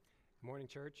Good morning,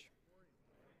 church.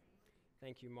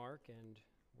 Thank you, Mark and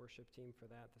worship team, for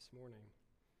that this morning.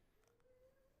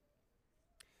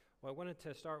 Well, I wanted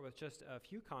to start with just a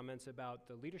few comments about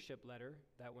the leadership letter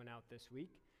that went out this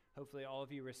week. Hopefully all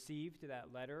of you received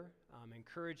that letter,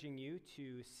 encouraging you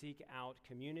to seek out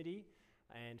community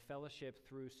and fellowship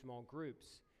through small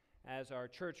groups. As our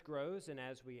church grows and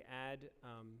as we add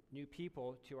new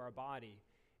people to our body,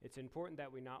 it's important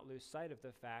that we not lose sight of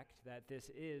the fact that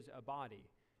this is a body.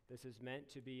 This is meant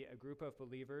to be a group of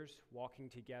believers walking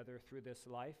together through this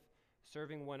life,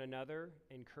 serving one another,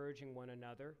 encouraging one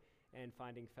another, and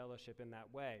finding fellowship in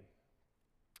that way.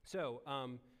 So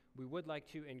we would like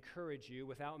to encourage you,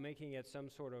 without making it some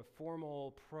sort of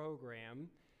formal program,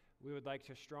 we would like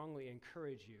to strongly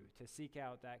encourage you to seek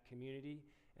out that community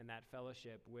and that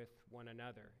fellowship with one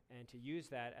another, and to use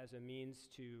that as a means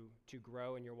to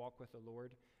grow in your walk with the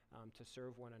Lord, to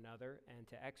serve one another, and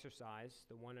to exercise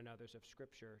the one another's of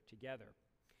Scripture together.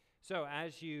 So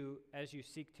as you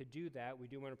seek to do that, we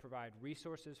do want to provide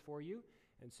resources for you,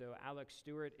 and so Alex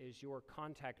Stewart is your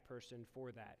contact person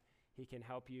for that. He can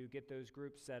help you get those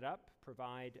groups set up,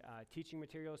 provide teaching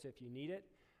materials if you need it,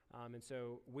 and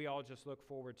so we all just look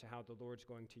forward to how the Lord's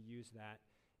going to use that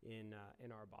in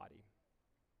our body.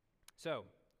 So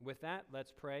with that,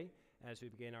 let's pray as we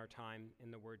begin our time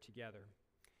in the Word together.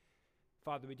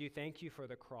 Father, we do thank you for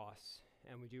the cross,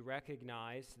 and we do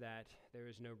recognize that there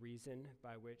is no reason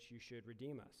by which you should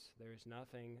redeem us. There is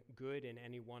nothing good in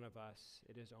any one of us.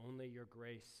 It is only your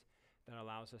grace that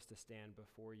allows us to stand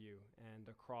before you, and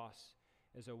the cross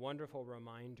is a wonderful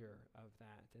reminder of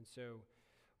that. And so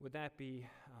would that be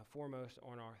foremost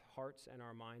on our hearts and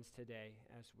our minds today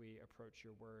as we approach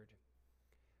your word.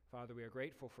 Father, we are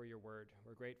grateful for your word.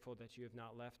 We're grateful that you have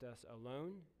not left us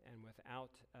alone and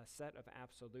without a set of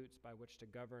absolutes by which to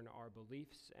govern our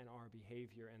beliefs and our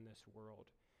behavior in this world.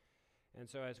 And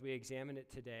so as we examine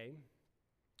it today,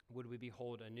 would we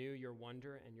behold anew your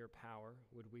wonder and your power?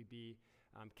 Would we be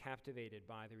captivated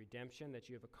by the redemption that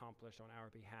you have accomplished on our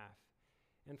behalf?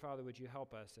 And Father, would you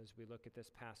help us as we look at this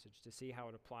passage to see how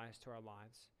it applies to our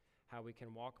lives, how we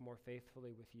can walk more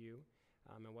faithfully with you,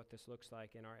 and what this looks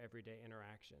like in our everyday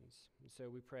interactions. And so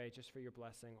we pray just for your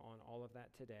blessing on all of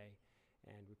that today,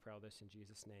 and we pray all this in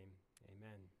Jesus' name.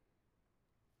 Amen.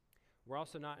 We're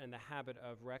also not in the habit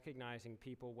of recognizing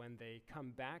people when they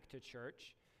come back to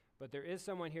church, but there is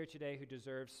someone here today who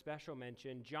deserves special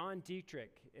mention. John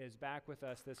Dietrich is back with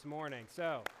us this morning.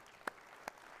 So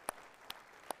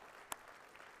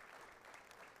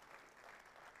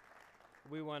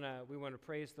we want to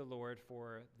praise the Lord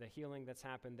for the healing that's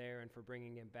happened there and for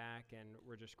bringing him back, and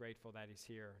we're just grateful that he's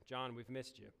here. John, we've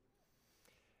missed you.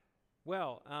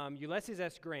 Well, Ulysses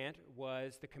S. Grant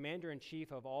was the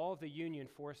commander-in-chief of all of the Union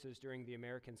forces during the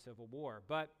American Civil War,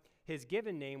 but his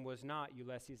given name was not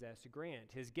Ulysses S.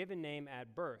 Grant. His given name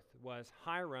at birth was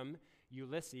Hiram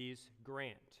Ulysses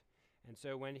Grant. And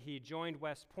so when he joined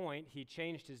West Point, he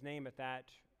changed his name at that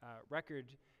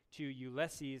record to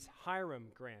Ulysses Hiram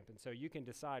Grant. And so you can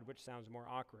decide which sounds more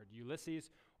awkward, Ulysses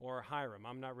or Hiram.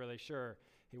 I'm not really sure.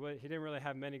 He didn't really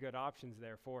have many good options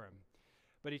there for him.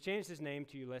 But he changed his name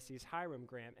to Ulysses Hiram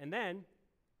Grant. And then,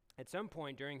 at some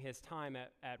point during his time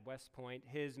at West Point,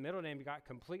 his middle name got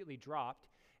completely dropped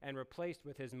and replaced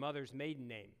with his mother's maiden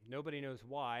name. Nobody knows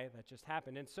why, that just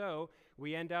happened. And so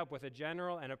we end up with a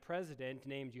general and a president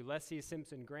named Ulysses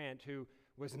Simpson Grant, who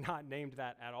was not named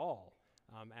that at all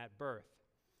at birth.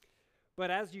 But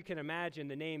as you can imagine,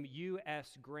 the name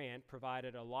U.S. Grant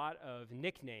provided a lot of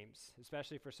nicknames,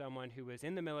 especially for someone who was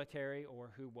in the military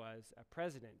or who was a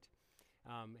president.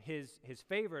 His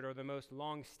favorite, or the most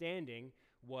long-standing,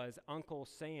 was Uncle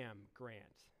Sam Grant.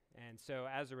 And so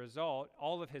as a result,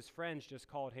 all of his friends just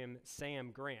called him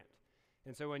Sam Grant.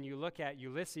 And so when you look at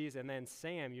Ulysses and then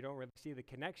Sam, you don't really see the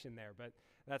connection there, but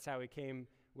that's how he came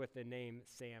with the name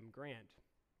Sam Grant.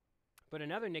 But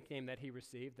another nickname that he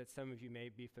received that some of you may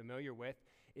be familiar with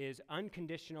is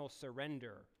Unconditional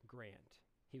Surrender Grant.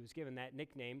 He was given that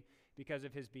nickname because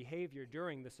of his behavior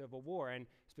during the Civil War, and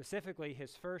specifically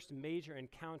his first major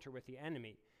encounter with the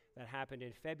enemy that happened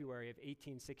in February of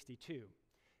 1862.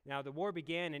 Now, the war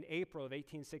began in April of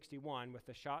 1861 with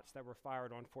the shots that were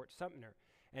fired on Fort Sumter.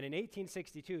 And in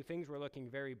 1862, things were looking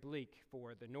very bleak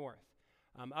for the North.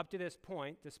 Up to this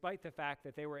point, despite the fact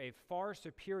that they were a far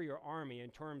superior army in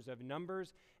terms of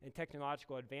numbers and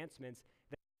technological advancements,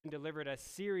 they delivered a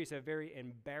series of very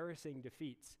embarrassing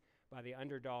defeats by the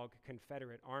underdog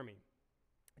Confederate army,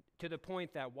 to the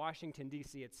point that Washington,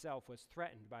 D.C. itself was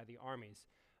threatened by the armies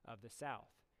of the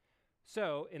South.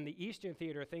 So in the Eastern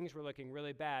Theater, things were looking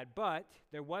really bad, but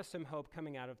there was some hope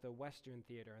coming out of the Western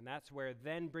Theater, and that's where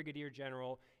then Brigadier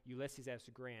General Ulysses S.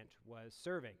 Grant was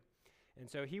serving. And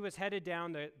so he was headed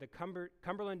down the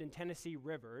Cumberland and Tennessee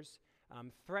rivers,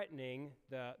 threatening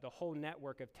the whole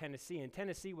network of Tennessee. And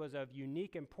Tennessee was of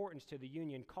unique importance to the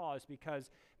Union cause because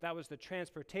that was the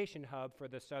transportation hub for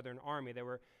the Southern Army. There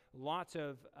were lots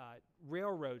of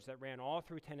railroads that ran all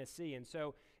through Tennessee. And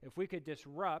so if we could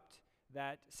disrupt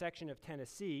that section of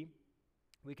Tennessee,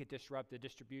 we could disrupt the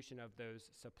distribution of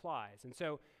those supplies. And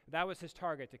so that was his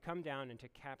target, to come down and to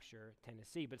capture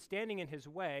Tennessee. But standing in his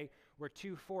way were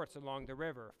two forts along the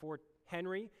river, Fort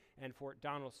Henry and Fort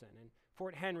Donelson. And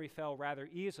Fort Henry fell rather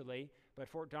easily, but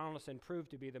Fort Donelson proved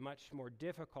to be the much more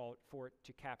difficult fort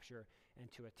to capture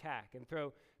and to attack. And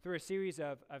through a series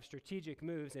of strategic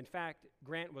moves, in fact,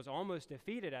 Grant was almost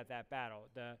defeated at that battle.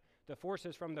 The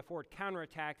forces from the fort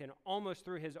counterattacked and almost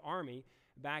threw his army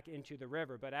back into the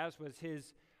river. But as was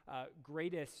his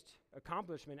greatest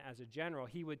accomplishment as a general,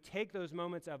 he would take those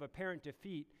moments of apparent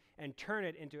defeat and turn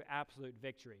it into absolute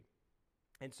victory.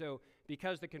 And so,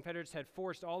 because the Confederates had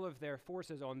forced all of their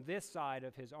forces on this side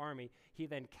of his army, he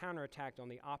then counterattacked on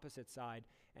the opposite side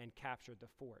and captured the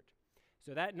fort.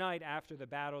 So that night after the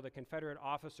battle, the Confederate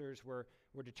officers were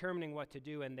determining what to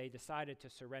do, and they decided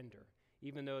to surrender.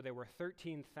 Even though there were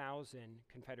 13,000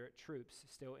 Confederate troops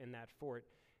still in that fort,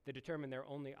 they determined their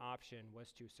only option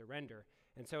was to surrender.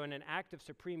 And so in an act of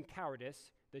supreme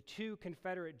cowardice, the two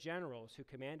Confederate generals who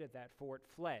commanded that fort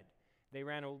fled. They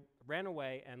ran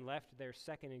away and left their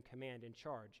second in command in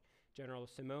charge, General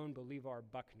Simon Bolivar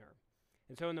Buckner.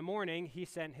 And so in the morning, he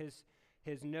sent his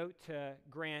note to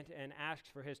Grant and asked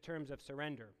for his terms of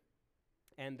surrender.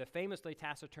 And the famously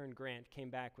taciturn Grant came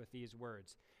back with these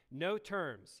words: "No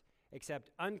terms except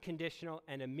unconditional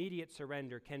and immediate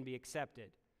surrender can be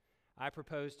accepted. I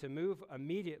propose to move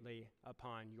immediately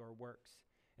upon your works."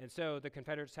 And so the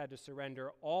Confederates had to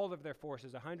surrender all of their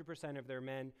forces. 100% of their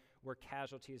men were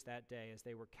casualties that day as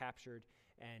they were captured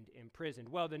and imprisoned.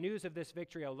 Well, the news of this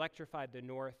victory electrified the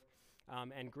North,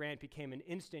 and Grant became an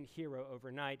instant hero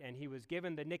overnight, and he was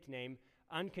given the nickname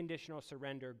Unconditional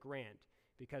Surrender Grant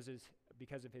because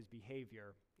of his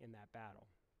behavior in that battle.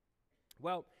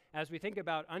 Well, as we think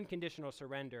about unconditional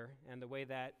surrender and the way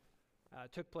that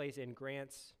took place in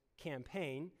Grant's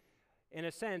campaign, in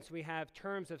a sense, we have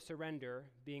terms of surrender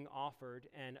being offered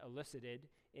and elicited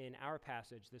in our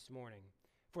passage this morning.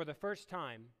 For the first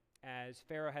time, as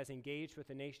Pharaoh has engaged with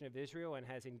the nation of Israel and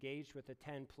has engaged with the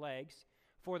 10 plagues,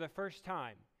 for the first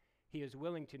time, he is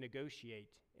willing to negotiate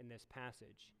in this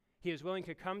passage. He is willing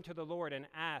to come to the Lord and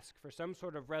ask for some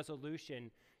sort of resolution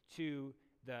to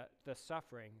the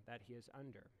suffering that he is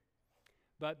under.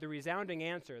 But the resounding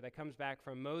answer that comes back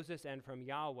from Moses and from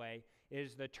Yahweh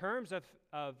is the terms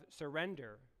of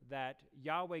surrender that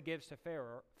Yahweh gives to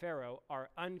Pharaoh are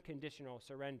unconditional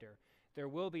surrender. There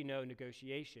will be no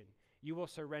negotiation. You will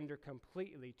surrender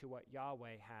completely to what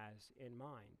Yahweh has in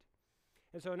mind.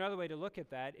 And so another way to look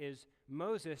at that is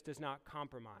Moses does not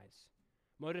compromise.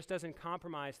 Moses doesn't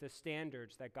compromise the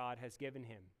standards that God has given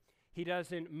him. He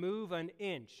doesn't move an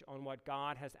inch on what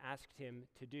God has asked him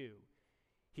to do.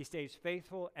 He stays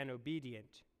faithful and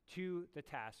obedient to the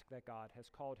task that God has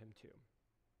called him to.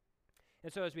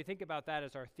 And so as we think about that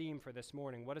as our theme for this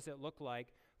morning, what does it look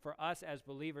like for us as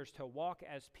believers to walk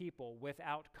as people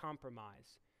without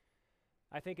compromise?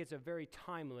 I think it's a very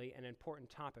timely and important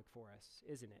topic for us,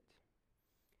 isn't it?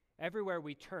 Everywhere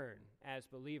we turn as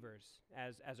believers,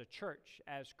 as a church,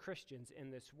 as Christians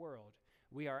in this world,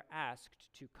 we are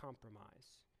asked to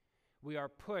compromise. We are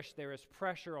pushed, there is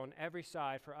pressure on every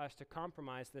side for us to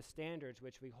compromise the standards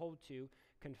which we hold to,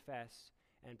 confess,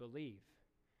 and believe.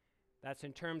 That's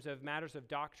in terms of matters of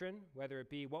doctrine, whether it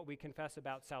be what we confess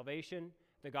about salvation,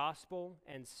 the gospel,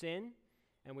 and sin,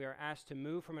 and we are asked to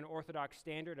move from an orthodox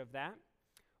standard of that,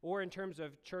 or in terms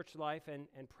of church life and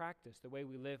practice, the way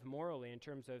we live morally, in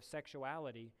terms of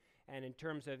sexuality, and in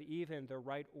terms of even the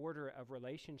right order of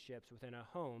relationships within a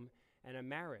home and a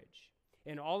marriage.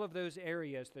 In all of those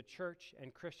areas, the church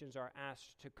and Christians are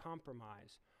asked to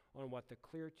compromise on what the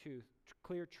clear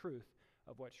truth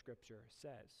of what Scripture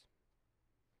says.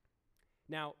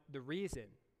 Now, the reason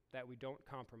that we don't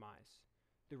compromise,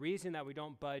 the reason that we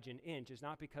don't budge an inch is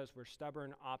not because we're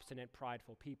stubborn, obstinate,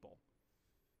 prideful people.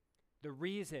 The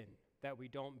reason that we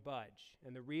don't budge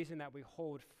and the reason that we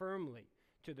hold firmly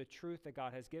to the truth that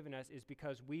God has given us is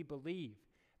because we believe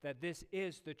that this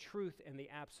is the truth and the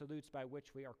absolutes by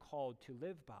which we are called to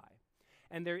live by.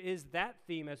 And there is that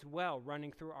theme as well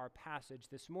running through our passage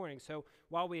this morning. So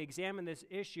while we examine this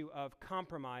issue of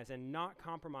compromise and not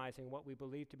compromising what we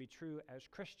believe to be true as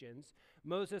Christians,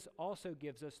 Moses also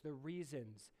gives us the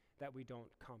reasons that we don't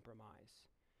compromise.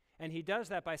 And he does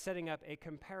that by setting up a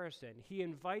comparison. He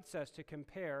invites us to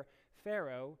compare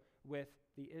Pharaoh with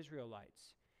the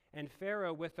Israelites. And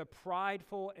Pharaoh with the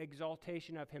prideful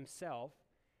exaltation of himself,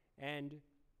 and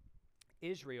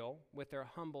Israel with their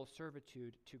humble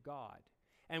servitude to God.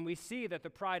 And we see that the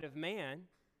pride of man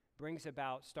brings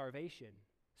about starvation,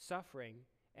 suffering,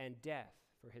 and death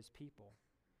for his people.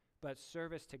 But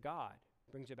service to God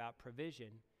brings about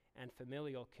provision and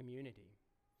familial community.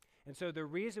 And so the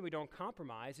reason we don't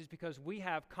compromise is because we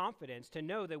have confidence to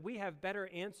know that we have better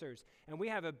answers and we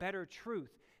have a better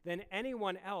truth than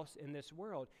anyone else in this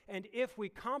world. And if we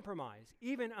compromise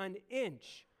even an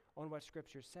inch on what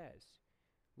Scripture says,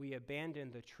 we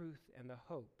abandon the truth and the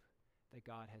hope that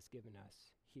God has given us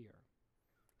here.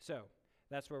 So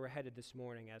that's where we're headed this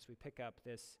morning as we pick up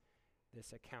this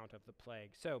account of the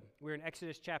plague. So we're in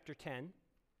Exodus chapter 10,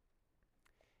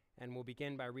 and we'll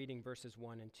begin by reading verses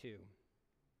 1 and 2.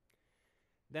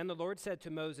 Then the Lord said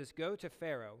to Moses, "Go to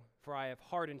Pharaoh, for I have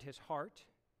hardened his heart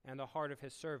and the heart of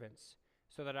his servants,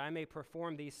 so that I may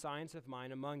perform these signs of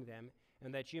mine among them,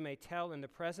 and that you may tell in the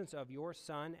presence of your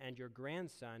son and your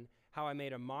grandson how I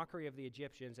made a mockery of the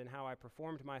Egyptians and how I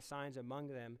performed my signs among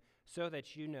them, so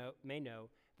that you may know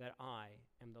that I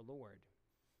am the Lord."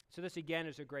 So this again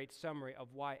is a great summary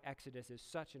of why Exodus is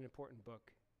such an important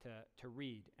book to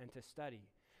read and to study.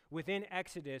 Within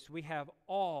Exodus, we have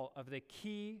all of the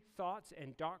key thoughts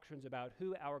and doctrines about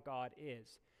who our God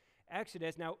is.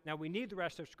 Exodus, now we need the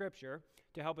rest of Scripture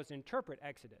to help us interpret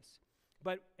Exodus.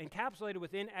 But encapsulated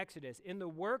within Exodus, in the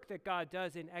work that God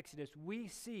does in Exodus, we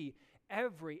see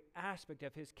every aspect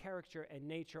of his character and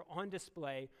nature on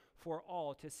display for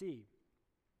all to see.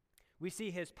 We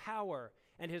see his power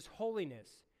and his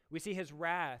holiness. We see his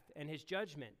wrath and his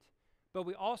judgment. But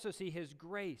we also see his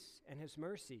grace and his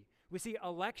mercy. We see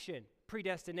election,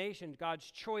 predestination,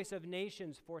 God's choice of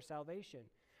nations for salvation.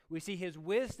 We see his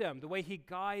wisdom, the way he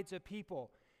guides a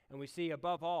people. And we see,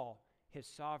 above all, his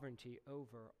sovereignty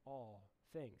over all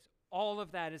things. All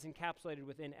of that is encapsulated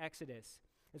within Exodus.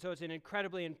 And so it's an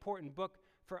incredibly important book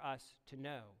for us to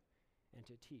know and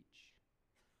to teach.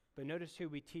 But notice who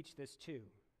we teach this to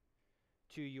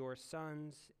your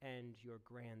sons and your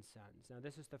grandsons. Now,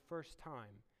 this is the first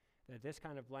time that this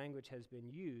kind of language has been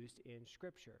used in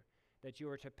Scripture, that you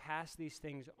are to pass these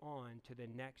things on to the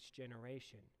next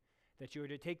generation, that you are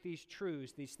to take these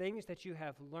truths, these things that you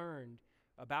have learned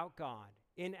about God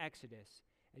in Exodus,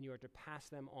 and you are to pass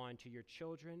them on to your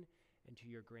children and to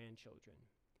your grandchildren.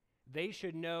 They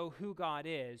should know who God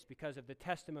is because of the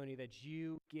testimony that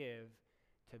you give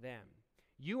to them.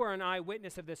 You are an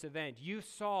eyewitness of this event. You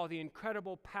saw the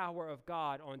incredible power of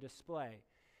God on display,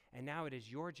 and now it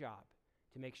is your job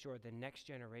to make sure the next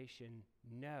generation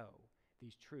know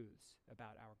these truths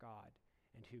about our God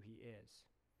and who he is.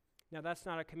 Now, that's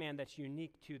not a command that's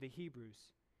unique to the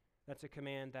Hebrews. That's a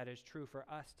command that is true for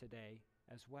us today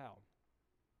as well.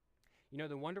 You know,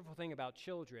 the wonderful thing about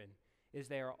children is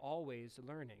they are always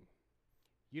learning.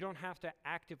 You don't have to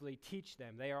actively teach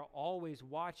them. They are always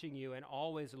watching you and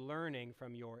always learning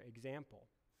from your example.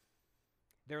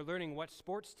 They're learning what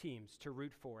sports teams to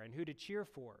root for and who to cheer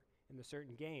for in the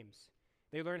certain games.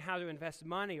 They learn how to invest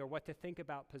money or what to think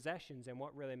about possessions and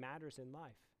what really matters in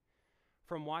life.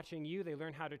 From watching you, they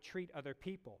learn how to treat other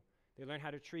people. They learn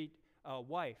how to treat a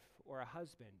wife or a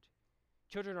husband.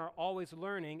 Children are always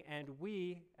learning, and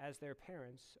we, as their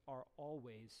parents, are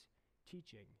always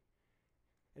teaching.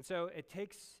 And so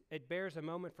it bears a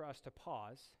moment for us to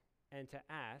pause and to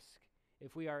ask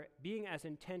if we are being as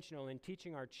intentional in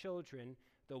teaching our children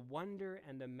the wonder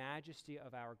and the majesty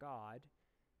of our God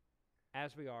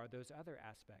as we are those other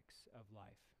aspects of life.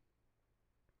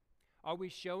 Are we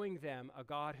showing them a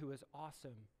God who is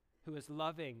awesome, who is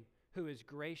loving, who is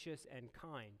gracious and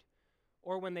kind?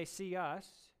 Or when they see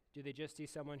us, do they just see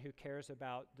someone who cares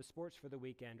about the sports for the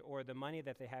weekend, or the money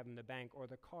that they have in the bank, or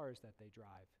the cars that they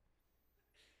drive?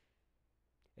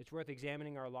 It's worth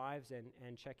examining our lives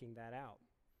and checking that out.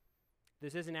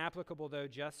 This isn't applicable, though,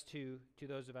 just to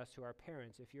those of us who are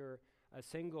parents. If you're a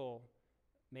single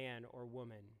man or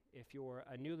woman, if you're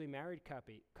a newly married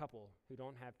couple who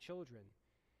don't have children,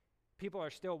 people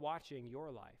are still watching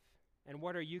your life. And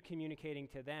what are you communicating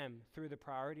to them through the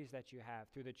priorities that you have,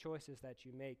 through the choices that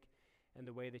you make, and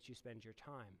the way that you spend your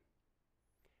time?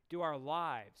 Do our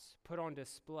lives put on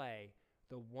display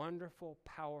the wonderful,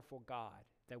 powerful God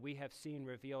that we have seen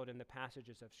revealed in the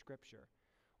passages of Scripture?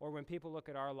 Or when people look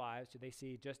at our lives, do they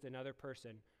see just another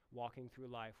person walking through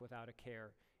life without a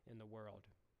care in the world?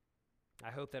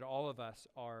 I hope that all of us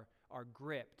are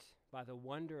gripped by the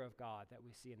wonder of God that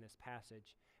we see in this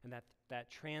passage, and that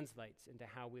translates into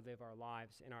how we live our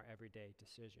lives in our everyday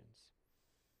decisions.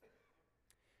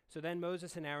 So then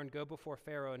Moses and Aaron go before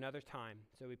Pharaoh another time.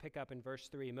 So we pick up in verse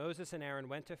 3. Moses and Aaron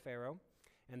went to Pharaoh,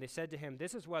 and they said to him,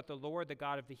 "This is what the Lord, the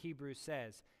God of the Hebrews,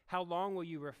 says. How long will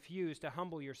you refuse to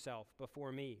humble yourself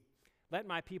before me? Let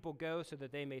my people go so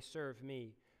that they may serve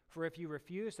me. For if you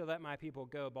refuse to let my people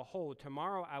go, behold,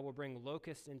 tomorrow I will bring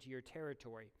locusts into your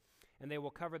territory, and they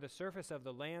will cover the surface of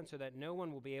the land so that no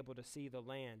one will be able to see the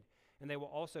land. And they will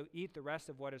also eat the rest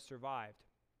of what has survived,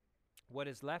 what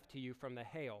is left to you from the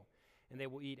hail. And they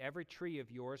will eat every tree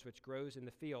of yours which grows in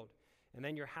the field. And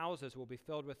then your houses will be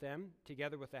filled with them,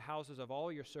 together with the houses of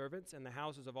all your servants and the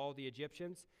houses of all the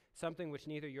Egyptians, something which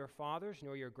neither your fathers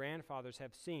nor your grandfathers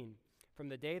have seen, from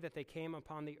the day that they came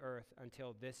upon the earth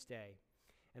until this day."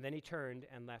 And then he turned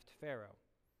and left Pharaoh.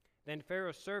 Then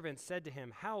Pharaoh's servants said to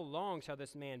him, "How long shall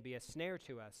this man be a snare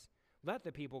to us? Let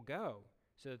the people go,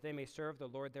 so that they may serve the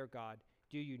Lord their God.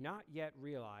 Do you not yet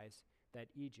realize that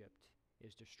Egypt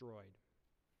is destroyed?"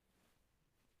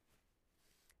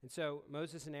 And so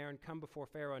Moses and Aaron come before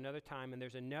Pharaoh another time, and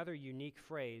there's another unique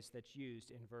phrase that's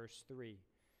used in verse 3.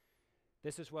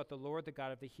 "This is what the Lord, the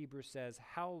God of the Hebrews, says.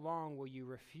 How long will you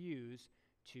refuse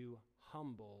to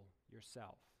humble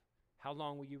yourself?" How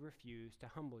long will you refuse to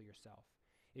humble yourself?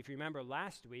 If you remember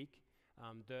last week,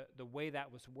 the way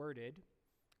that was worded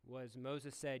was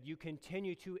Moses said, "You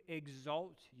continue to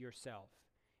exalt yourself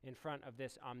in front of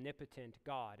this omnipotent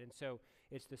God." And so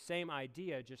it's the same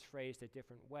idea, just phrased a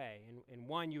different way. In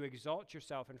one, you exalt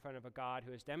yourself in front of a God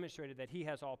who has demonstrated that he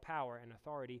has all power and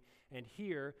authority, and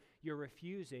here you're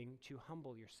refusing to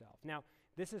humble yourself. Now,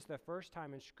 this is the first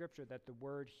time in Scripture that the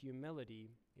word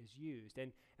humility is used.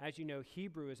 And as you know,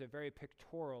 Hebrew is a very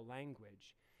pictorial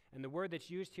language. And the word that's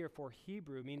used here for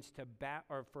Hebrew means to bow,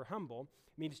 or for humble,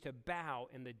 means to bow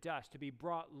in the dust, to be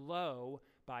brought low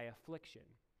by affliction.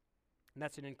 And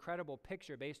that's an incredible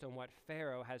picture based on what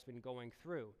Pharaoh has been going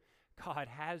through. God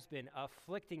has been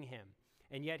afflicting him,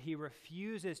 and yet he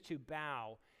refuses to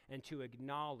bow and to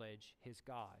acknowledge his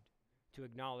God, to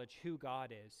acknowledge who God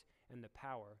is and the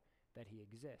power that he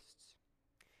exists.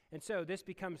 And so this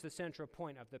becomes the central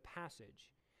point of the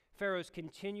passage. Pharaoh's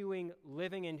continuing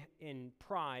living in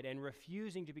pride and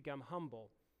refusing to become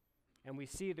humble, and we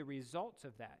see the results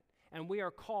of that. And we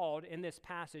are called in this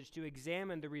passage to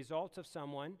examine the results of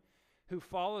someone who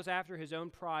follows after his own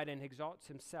pride and exalts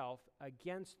himself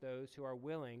against those who are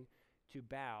willing to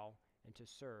bow and to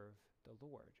serve the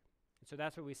Lord. And so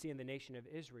that's what we see in the nation of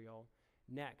Israel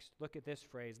next. Look at this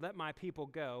phrase, "Let my people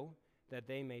go, that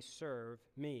they may serve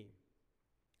me."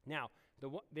 Now,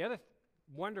 the other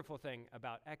wonderful thing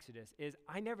about Exodus is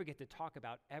I never get to talk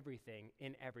about everything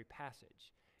in every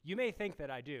passage. You may think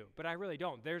that I do, but I really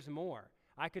don't. There's more.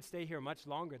 I could stay here much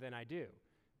longer than I do.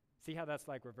 See how that's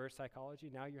like reverse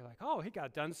psychology? Now you're like, "Oh, he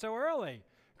got done so early.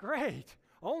 Great.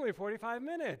 Only 45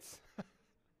 minutes.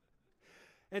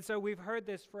 And so we've heard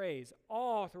this phrase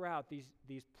all throughout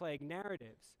these plague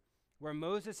narratives where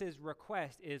Moses'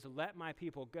 request is, "Let my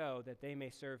people go that they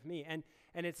may serve me." And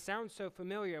it sounds so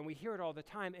familiar, and we hear it all the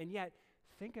time, and yet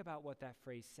think about what that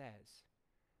phrase says.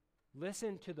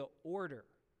 Listen to the order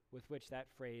with which that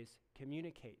phrase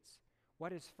communicates.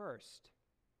 What is first?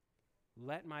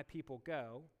 Let my people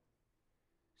go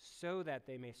so that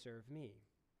they may serve me.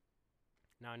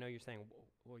 Now, I know you're saying,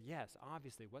 well, yes,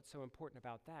 obviously, what's so important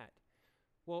about that?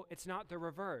 Well, it's not the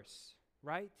reverse,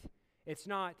 right? It's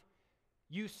not,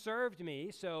 "You served me,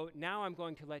 so now I'm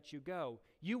going to let you go.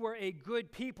 You were a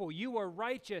good people, you were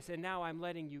righteous, and now I'm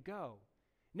letting you go."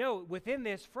 No, within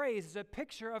this phrase is a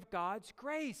picture of God's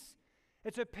grace.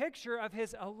 It's a picture of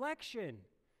his election.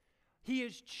 He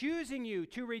is choosing you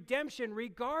to redemption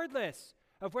regardless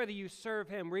of whether you serve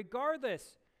him,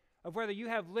 regardless of whether you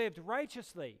have lived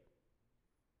righteously.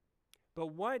 But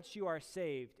once you are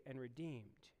saved and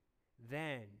redeemed,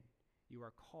 then you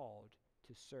are called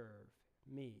to serve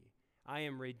me. I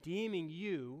am redeeming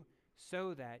you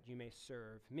so that you may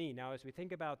serve me. Now, as we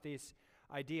think about this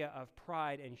idea of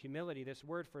pride and humility, this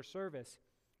word for service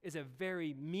is a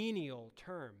very menial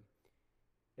term.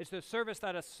 It's the service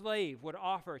that a slave would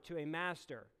offer to a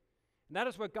master. And that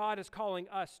is what God is calling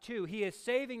us to. He is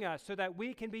saving us so that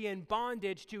we can be in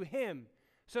bondage to him,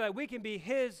 so that we can be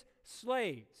his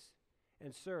slaves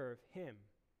and serve him.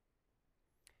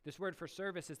 This word for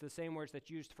service is the same word that's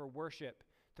used for worship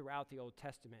throughout the Old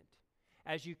Testament.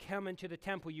 As you come into the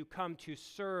temple, you come to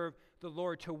serve the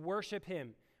Lord, to worship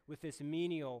him with this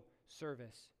menial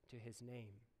service to his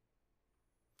name.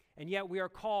 And yet we are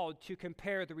called to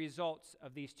compare the results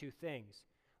of these two things.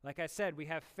 Like I said, we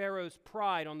have Pharaoh's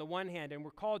pride on the one hand, and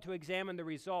we're called to examine the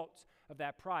results of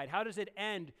that pride. How does it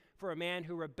end for a man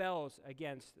who rebels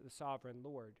against the sovereign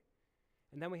Lord?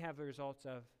 And then we have the results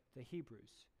of the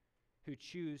Hebrews, who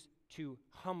choose to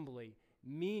humbly,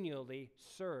 menially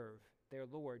serve their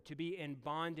Lord, to be in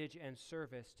bondage and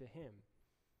service to him.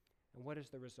 And what is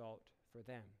the result for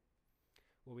them?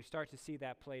 Well, we start to see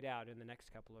that played out in the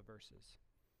next couple of verses,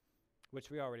 which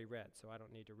we already read, so I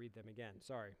don't need to read them again.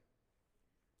 Sorry.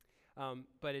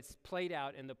 But it's played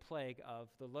out in the plague of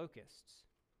the locusts.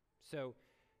 So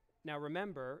now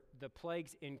remember, the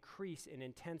plagues increase in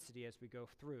intensity as we go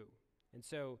through. And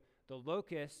so the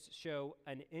locusts show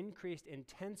an increased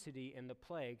intensity in the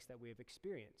plagues that we have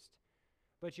experienced.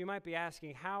 But you might be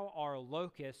asking, how are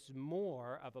locusts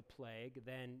more of a plague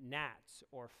than gnats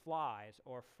or flies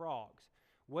or frogs?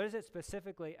 What is it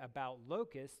specifically about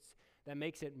locusts that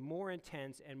makes it more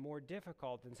intense and more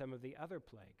difficult than some of the other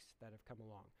plagues that have come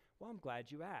along? Well, I'm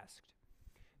glad you asked.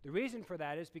 The reason for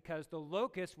that is because the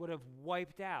locusts would have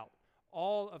wiped out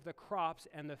all of the crops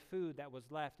and the food that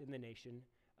was left in the nation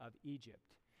of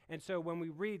Egypt. And so when we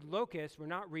read locusts, we're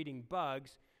not reading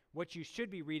bugs. What you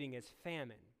should be reading is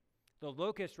famine. The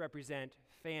locusts represent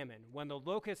famine. When the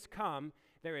locusts come,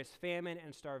 there is famine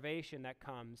and starvation that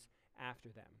comes after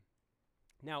them.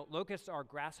 Now, locusts are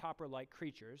grasshopper-like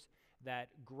creatures that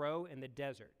grow in the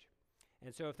desert.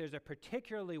 And so if there's a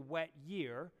particularly wet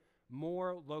year,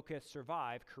 more locusts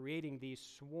survive, creating these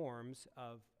swarms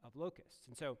of locusts.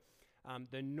 And so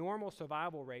the normal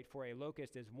survival rate for a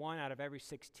locust is 1 out of every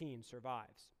 16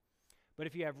 survives. But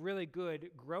if you have really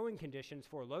good growing conditions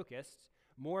for locusts,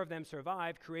 more of them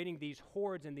survive, creating these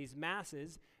hordes and these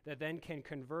masses that then can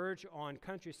converge on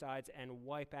countrysides and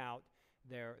wipe out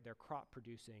their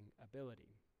crop-producing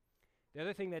ability. The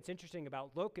other thing that's interesting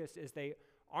about locusts is they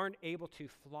aren't able to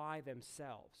fly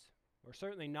themselves, or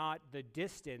certainly not the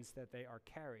distance that they are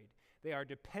carried. They are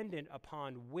dependent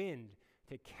upon wind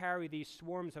to carry these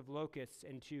swarms of locusts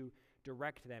and to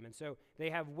direct them. And so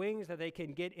they have wings that they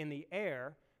can get in the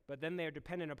air, but then they are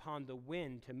dependent upon the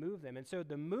wind to move them. And so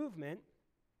the movement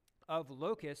of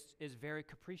locusts is very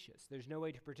capricious. There's no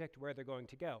way to predict where they're going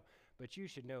to go. But you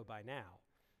should know by now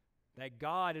that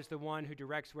God is the one who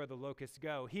directs where the locusts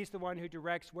go. He's the one who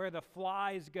directs where the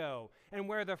flies go and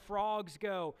where the frogs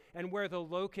go and where the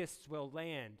locusts will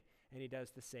land. And he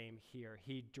does the same here.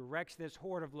 He directs this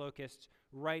horde of locusts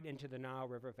right into the Nile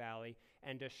River Valley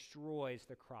and destroys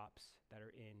the crops that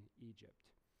are in Egypt.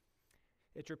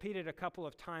 It's repeated a couple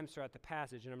of times throughout the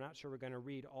passage, and I'm not sure we're going to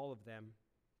read all of them.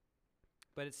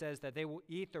 But it says that they will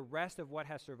eat the rest of what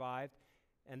has survived,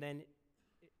 and then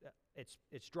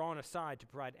it's drawn aside to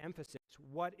provide emphasis.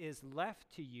 What is left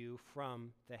to you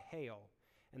from the hail?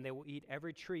 And they will eat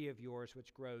every tree of yours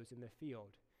which grows in the field.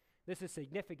 This is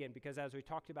significant because, as we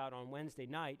talked about on Wednesday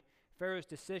night, Pharaoh's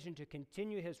decision to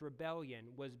continue his rebellion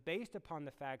was based upon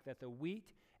the fact that the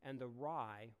wheat and the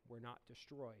rye were not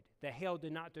destroyed. The hail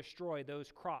did not destroy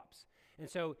those crops. And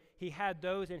so he had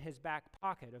those in his back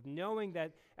pocket of knowing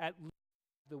that at least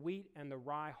the wheat and the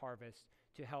rye harvest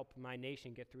to help my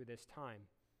nation get through this time.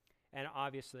 And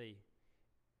obviously,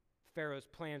 Pharaoh's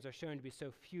plans are shown to be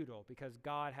so futile because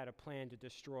God had a plan to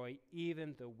destroy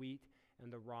even the wheat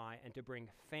and the rye and to bring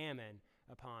famine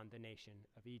upon the nation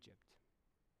of Egypt.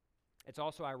 It's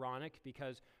also ironic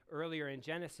because earlier in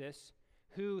Genesis,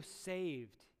 who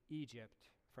saved Egypt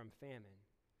from famine?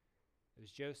 It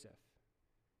was Joseph.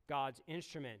 God's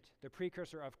instrument, the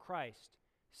precursor of Christ,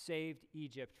 saved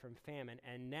Egypt from famine,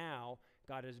 and now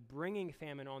God is bringing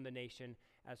famine on the nation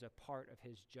as a part of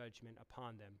his judgment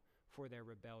upon them for their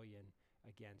rebellion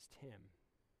against him.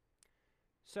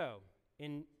 So,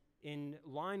 in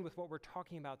line with what we're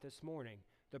talking about this morning,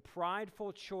 the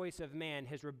prideful choice of man,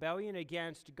 his rebellion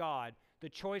against God, the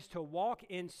choice to walk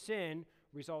in sin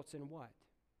results in what?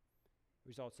 It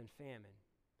results in famine.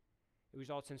 It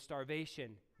results in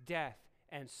starvation, death,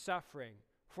 and suffering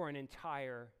for an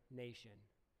entire nation.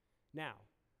 Now,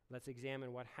 let's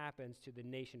examine what happens to the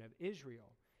nation of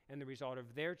Israel and the result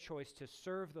of their choice to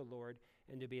serve the Lord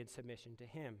and to be in submission to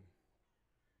him.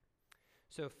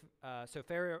 So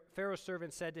Pharaoh's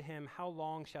servant said to him, "How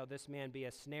long shall this man be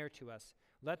a snare to us?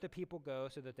 Let the people go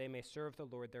so that they may serve the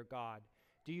Lord their God.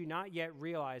 Do you not yet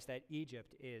realize that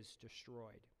Egypt is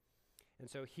destroyed?" And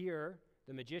so here,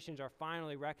 the magicians are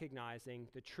finally recognizing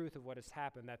the truth of what has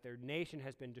happened, that their nation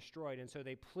has been destroyed. And so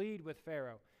they plead with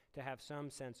Pharaoh to have some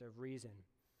sense of reason.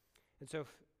 And so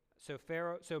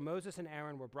Moses and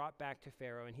Aaron were brought back to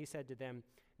Pharaoh, and he said to them,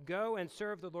 "Go and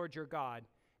serve the Lord your God."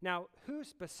 Now, who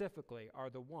specifically are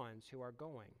the ones who are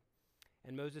going?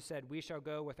 And Moses said, "We shall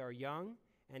go with our young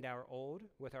and our old,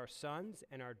 with our sons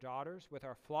and our daughters, with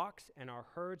our flocks and our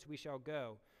herds we shall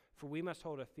go, for we must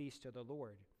hold a feast to the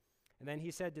Lord." And then he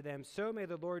said to them, "So may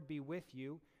the Lord be with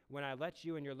you when I let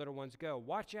you and your little ones go.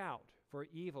 Watch out, for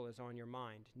evil is on your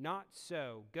mind. Not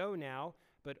so. Go now,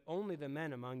 but only the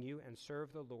men among you, and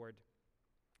serve the Lord,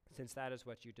 since that is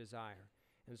what you desire."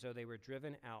 And so they were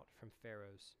driven out from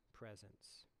Pharaoh's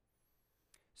presence.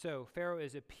 So Pharaoh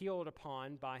is appealed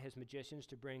upon by his magicians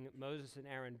to bring Moses and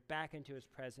Aaron back into his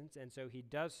presence, and so he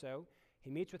does so. He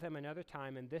meets with them another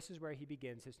time, and this is where he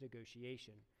begins his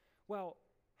negotiation. Well,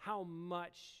 how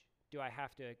much do I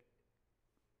have to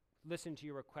listen to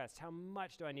your requests? How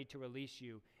much do I need to release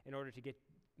you in order to get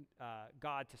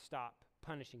God to stop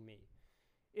punishing me?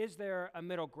 Is there a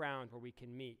middle ground where we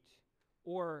can meet?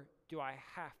 Or do I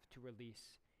have to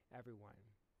release everyone?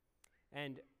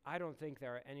 And I don't think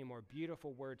there are any more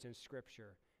beautiful words in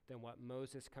Scripture than what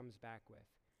Moses comes back with.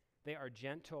 They are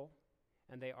gentle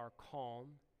and they are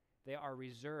calm. They are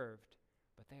reserved,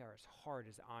 but they are as hard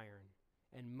as iron.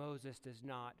 And Moses does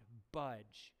not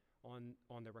budge on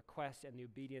the request and the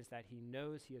obedience that he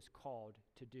knows he is called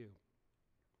to do.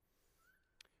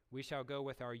 "We shall go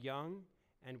with our young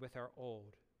and with our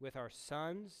old, with our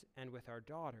sons and with our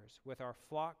daughters, with our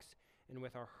flocks and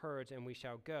with our herds, and we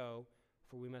shall go,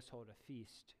 for we must hold a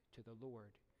feast to the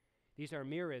Lord." These are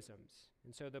merisms.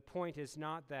 And so the point is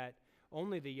not that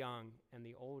only the young and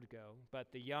the old go,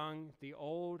 but the young, the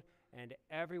old, and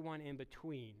everyone in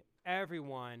between.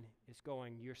 Everyone is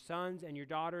going, your sons and your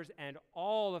daughters and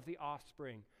all of the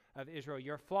offspring of Israel,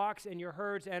 your flocks and your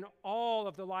herds and all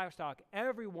of the livestock.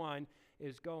 Everyone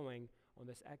is going on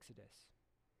this exodus.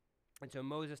 And so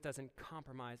Moses doesn't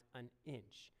compromise an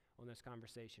inch on this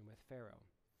conversation with Pharaoh.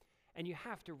 And you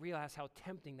have to realize how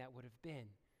tempting that would have been.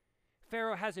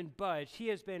 Pharaoh hasn't budged. He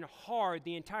has been hard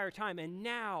the entire time, and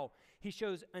now he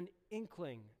shows an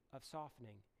inkling of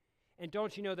softening. And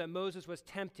don't you know that Moses was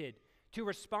tempted to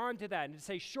respond to that and to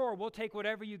say, "Sure, we'll take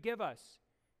whatever you give us,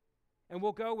 and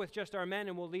we'll go with just our men,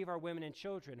 and we'll leave our women and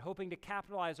children," hoping to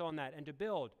capitalize on that and to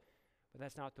build. But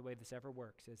that's not the way this ever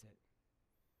works, is it?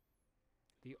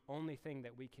 The only thing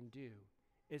that we can do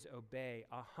is obey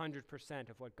 100%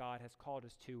 of what God has called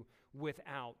us to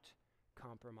without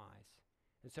compromise.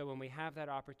 And so when we have that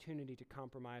opportunity to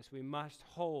compromise, we must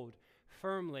hold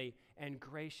firmly and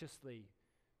graciously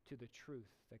to the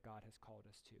truth that God has called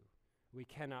us to. We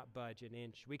cannot budge an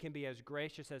inch. We can be as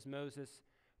gracious as Moses,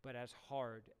 but as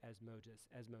hard as Moses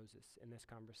in this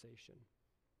conversation.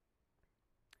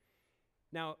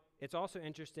 Now, it's also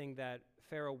interesting that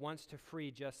Pharaoh wants to free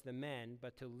just the men,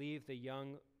 but to leave the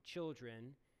young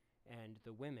children and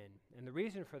the women. And the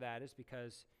reason for that is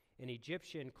because in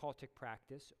Egyptian cultic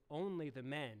practice, only the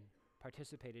men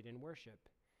participated in worship.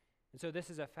 And so this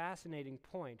is a fascinating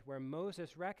point where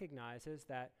Moses recognizes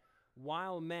that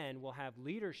while men will have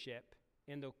leadership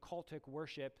in the cultic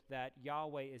worship that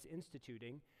Yahweh is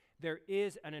instituting, there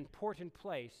is an important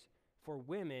place for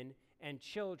women and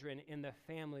children in the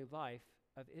family life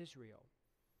of Israel.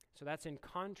 So that's in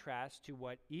contrast to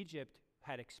what Egypt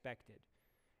had expected.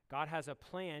 God has a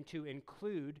plan to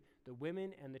include the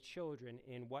women and the children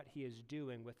in what he is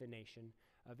doing with the nation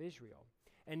of Israel.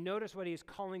 And notice what he is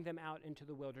calling them out into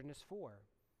the wilderness for.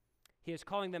 He is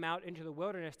calling them out into the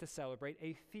wilderness to celebrate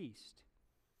a feast.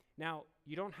 Now,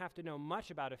 you don't have to know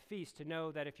much about a feast to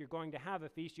know that if you're going to have a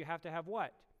feast, you have to have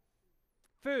what?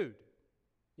 Food.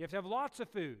 You have to have lots of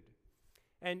food.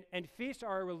 And feasts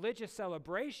are a religious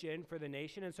celebration for the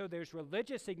nation, and so there's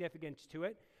religious significance to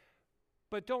it.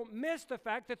 But don't miss the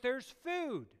fact that there's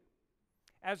food.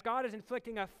 As God is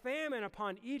inflicting a famine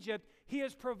upon Egypt, he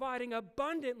is providing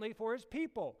abundantly for his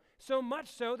people, so much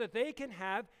so that they can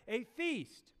have a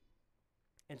feast.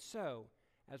 And so,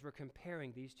 as we're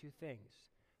comparing these two things,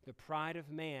 the pride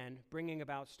of man bringing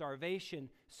about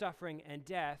starvation, suffering, and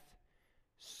death,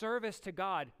 service to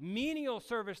God, menial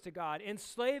service to God,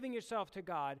 enslaving yourself to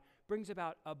God, brings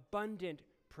about abundant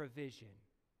provision.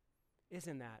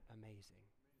 Isn't that amazing?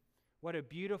 What a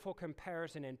beautiful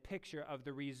comparison and picture of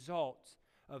the results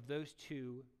of those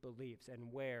two beliefs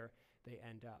and where they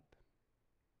end up.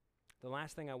 The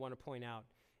last thing I want to point out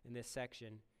in this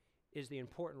section is the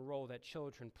important role that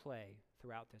children play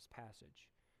throughout this passage.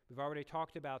 We've already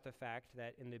talked about the fact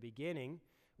that in the beginning,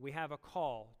 we have a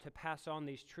call to pass on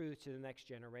these truths to the next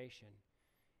generation.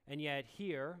 And yet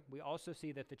here, we also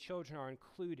see that the children are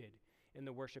included in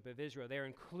the worship of Israel. They are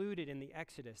included in the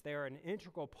Exodus. They are an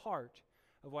integral part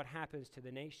of what happens to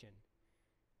the nation.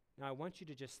 Now, I want you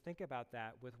to just think about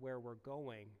that with where we're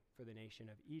going for the nation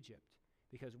of Egypt,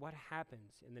 because what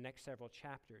happens in the next several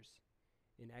chapters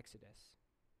in Exodus?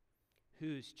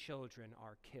 Whose children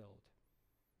are killed?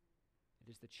 It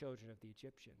is the children of the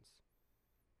Egyptians.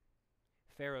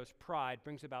 Pharaoh's pride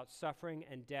brings about suffering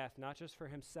and death, not just for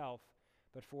himself,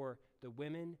 but for the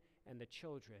women and the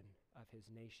children of his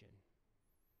nation.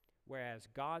 Whereas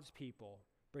God's people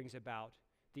brings about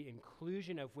the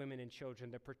inclusion of women and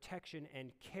children, the protection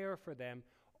and care for them,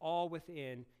 all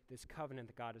within this covenant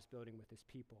that God is building with his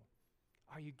people.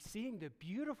 Are you seeing the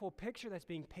beautiful picture that's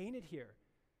being painted here?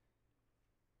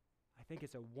 I think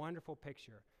it's a wonderful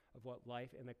picture of what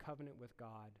life in the covenant with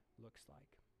God looks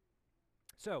like.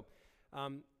 So,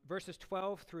 verses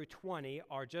 12 through 20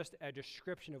 are just a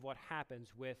description of what happens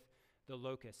with the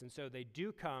locusts. And so they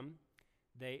do come,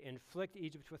 they inflict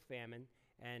Egypt with famine,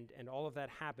 and all of that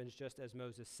happens just as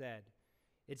Moses said.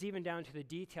 It's even down to the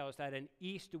details that an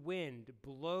east wind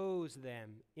blows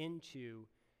them into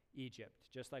Egypt,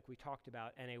 just like we talked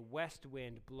about, and a west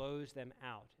wind blows them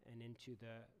out and into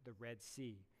the Red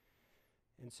Sea.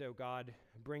 And so God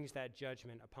brings that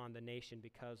judgment upon the nation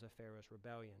because of Pharaoh's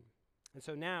rebellion. And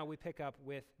so now we pick up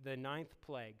with the 9th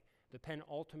plague, the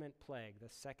penultimate plague, the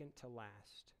second to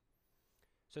last.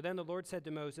 So then the Lord said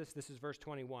to Moses, this is verse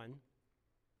 21,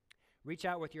 "Reach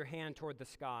out with your hand toward the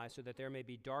sky so that there may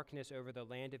be darkness over the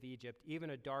land of Egypt, even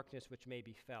a darkness which may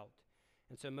be felt."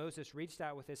 And so Moses reached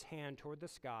out with his hand toward the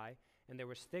sky, and there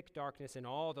was thick darkness in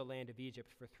all the land of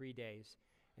Egypt for 3 days.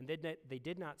 And they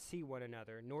did not see one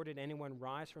another, nor did anyone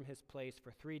rise from his place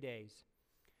for 3 days.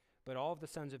 But all of the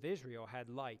sons of Israel had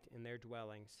light in their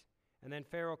dwellings. And then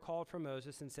Pharaoh called for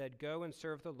Moses and said, "Go and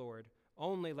serve the Lord.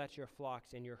 Only let your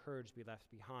flocks and your herds be left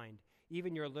behind.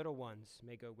 Even your little ones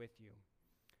may go with you."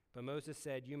 But Moses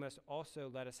said, "You must also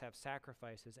let us have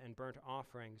sacrifices and burnt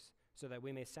offerings, so that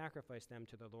we may sacrifice them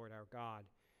to the Lord our God.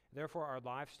 Therefore our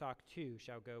livestock too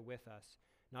shall go with us.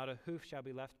 Not a hoof shall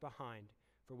be left behind,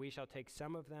 for we shall take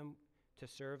some of them to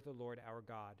serve the Lord our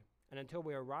God. And until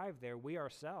we arrive there, we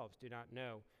ourselves do not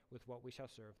know with what we shall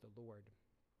serve the Lord."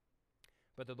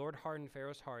 But the Lord hardened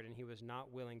Pharaoh's heart, and he was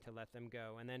not willing to let them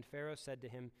go. And then Pharaoh said to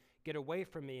him, "Get away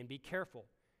from me and be careful.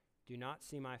 Do not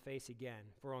see my face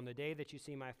again, for on the day that you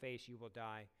see my face, you will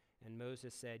die." And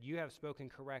Moses said, "You have spoken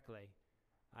correctly.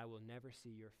 I will never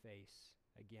see your face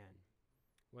again."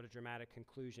 What a dramatic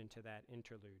conclusion to that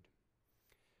interlude.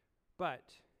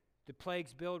 But the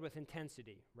plagues build with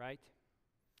intensity, right?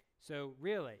 So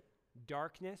really,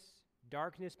 darkness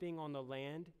being on the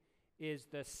land is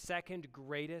the second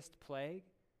greatest plague.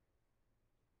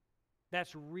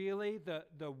 That's really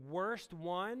the worst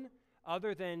one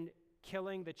other than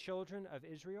killing the children of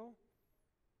Israel.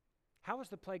 How is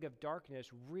the plague of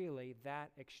darkness really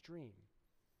that extreme?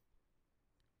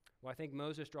 Well, I think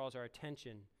Moses draws our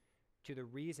attention to the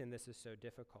reason this is so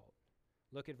difficult.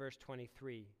 Look at verse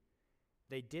 23.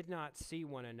 "They did not see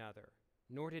one another,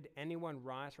 nor did anyone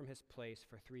rise from his place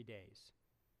for 3 days."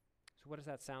 So what does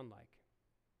that sound like?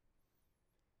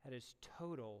 That is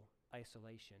total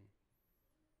isolation.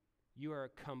 You are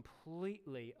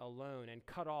completely alone and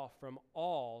cut off from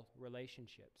all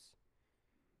relationships.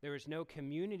 There is no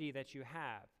community that you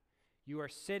have. You are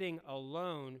sitting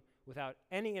alone without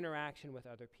any interaction with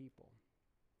other people.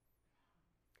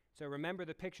 So remember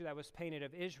the picture that was painted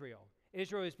of Israel.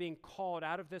 Israel is being called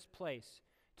out of this place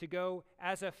to go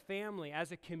as a family,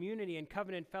 as a community in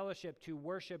covenant fellowship to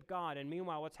worship God. And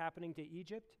meanwhile, what's happening to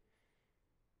Egypt?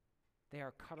 They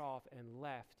are cut off and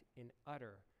left in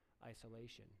utter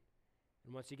isolation.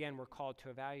 And once again, we're called to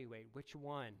evaluate which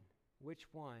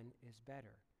one is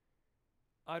better?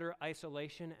 Utter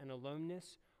isolation and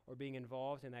aloneness, or being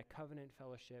involved in that covenant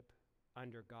fellowship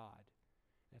under God?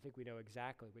 I think we know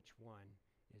exactly which one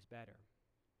is better.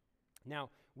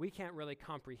 Now, we can't really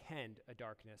comprehend a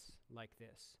darkness like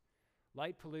this.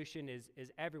 Light pollution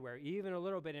is everywhere, even a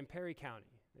little bit in Perry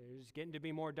County. There's getting to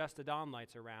be more dusk to dawn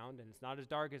lights around, and it's not as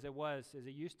dark as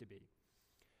it used to be.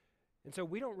 And so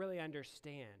we don't really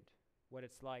understand what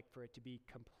it's like for it to be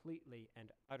completely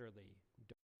and utterly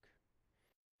dark.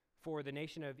 For the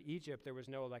nation of Egypt, there was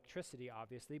no electricity,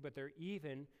 obviously, but there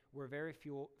even were very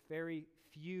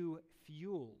few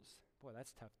fuels. Boy,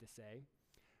 that's tough to say.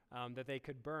 That they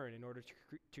could burn in order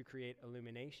to create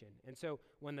illumination. And so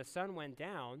when the sun went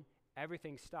down,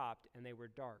 everything stopped and they were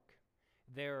dark.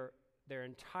 Their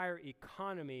entire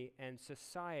economy and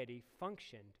society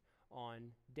functioned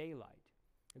on daylight.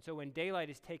 And so when daylight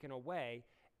is taken away,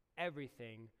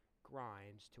 everything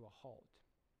grinds to a halt.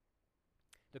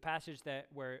 The passage the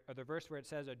verse where it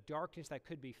says a darkness that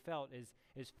could be felt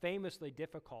is famously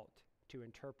difficult to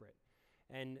interpret.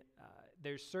 And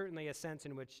there's certainly a sense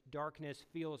in which darkness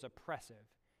feels oppressive.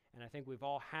 And I think we've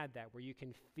all had that, where you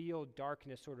can feel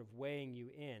darkness sort of weighing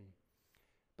you in.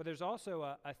 But there's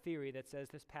also a theory that says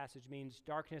this passage means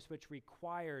darkness which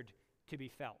required to be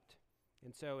felt.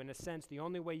 And so in a sense, the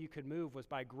only way you could move was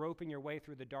by groping your way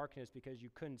through the darkness because you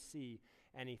couldn't see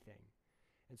anything.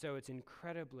 And so it's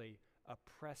incredibly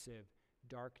oppressive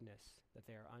darkness that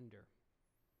they are under.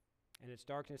 And it's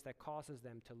darkness that causes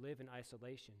them to live in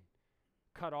isolation,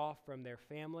 cut off from their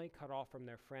family, cut off from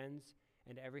their friends,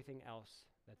 and everything else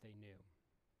that they knew.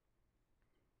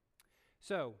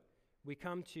 So, we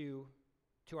come to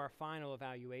our final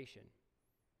evaluation.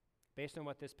 Based on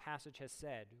what this passage has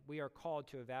said, we are called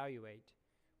to evaluate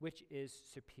which is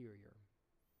superior.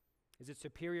 Is it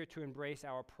superior to embrace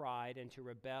our pride and to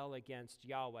rebel against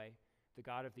Yahweh, the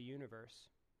God of the universe?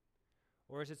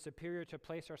 Or is it superior to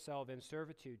place ourselves in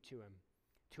servitude to him,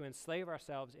 to enslave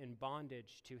ourselves in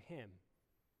bondage to him,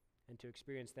 and to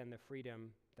experience then the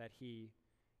freedom that he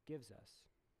gives us?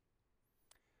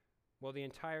 Well, the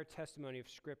entire testimony of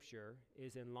Scripture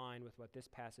is in line with what this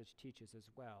passage teaches as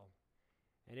well.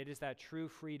 And it is that true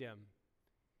freedom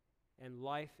and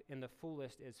life in the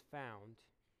fullest is found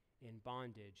in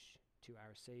bondage to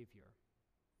our Savior.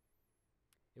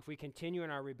 If we continue in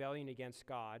our rebellion against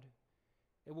God,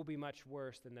 it will be much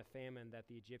worse than the famine that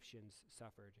the Egyptians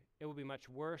suffered. It will be much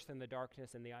worse than the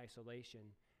darkness and the isolation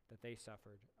that they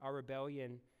suffered. Our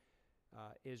rebellion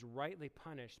is rightly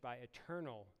punished by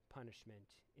eternal punishment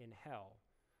in hell,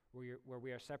 where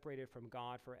we are separated from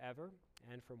God forever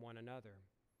and from one another.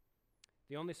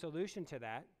 The only solution to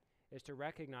that is to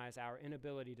recognize our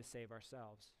inability to save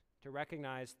ourselves, to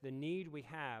recognize the need we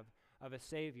have of a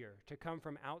Savior to come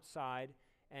from outside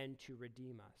and to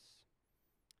redeem us.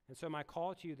 And so my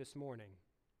call to you this morning,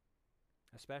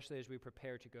 especially as we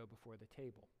prepare to go before the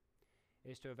table,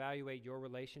 is to evaluate your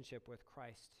relationship with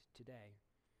Christ today.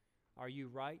 Are you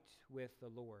right with the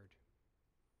Lord?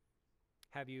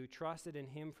 Have you trusted in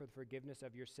him for the forgiveness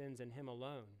of your sins and him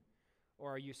alone?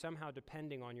 Or are you somehow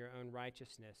depending on your own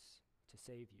righteousness to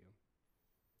save you?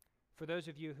 For those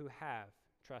of you who have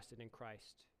trusted in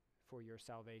Christ for your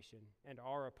salvation and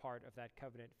are a part of that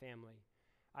covenant family,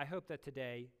 I hope that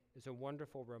today is a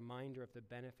wonderful reminder of the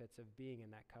benefits of being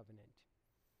in that covenant.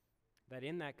 That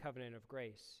in that covenant of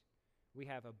grace, we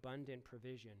have abundant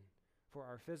provision for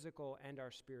our physical and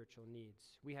our spiritual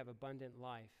needs. We have abundant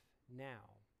life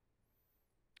now.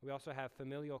 We also have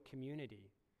familial community.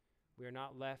 We are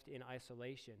not left in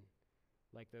isolation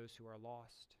like those who are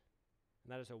lost.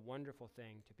 And that is a wonderful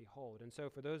thing to behold. And so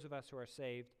for those of us who are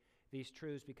saved, these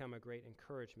truths become a great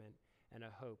encouragement and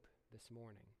a hope this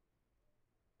morning.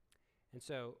 And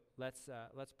so let's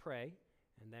pray,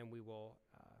 and then we will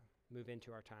move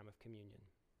into our time of communion.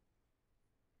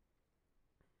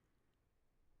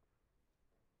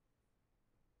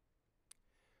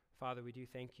 Father, we do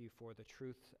thank you for the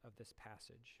truth of this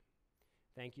passage.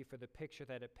 Thank you for the picture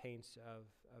that it paints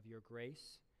of your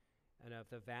grace and of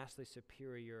the vastly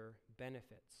superior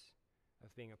benefits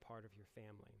of being a part of your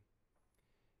family.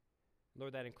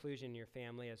 Lord, that inclusion in your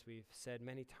family, as we've said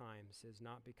many times, is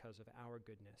not because of our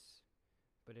goodness,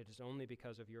 but it is only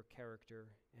because of your character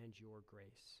and your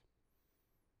grace.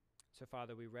 So,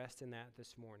 Father, we rest in that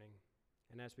this morning.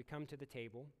 And as we come to the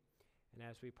table and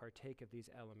as we partake of these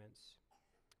elements,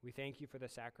 we thank you for the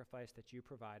sacrifice that you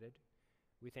provided.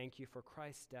 We thank you for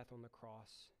Christ's death on the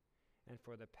cross and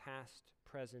for the past,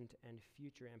 present, and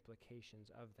future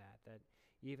implications of that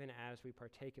even as we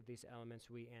partake of these elements,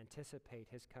 we anticipate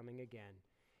his coming again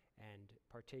and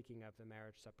partaking of the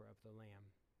marriage supper of the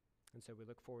Lamb. And so we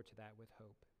look forward to that with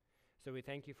hope. So we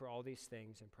thank you for all these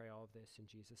things and pray all of this in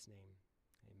Jesus' name.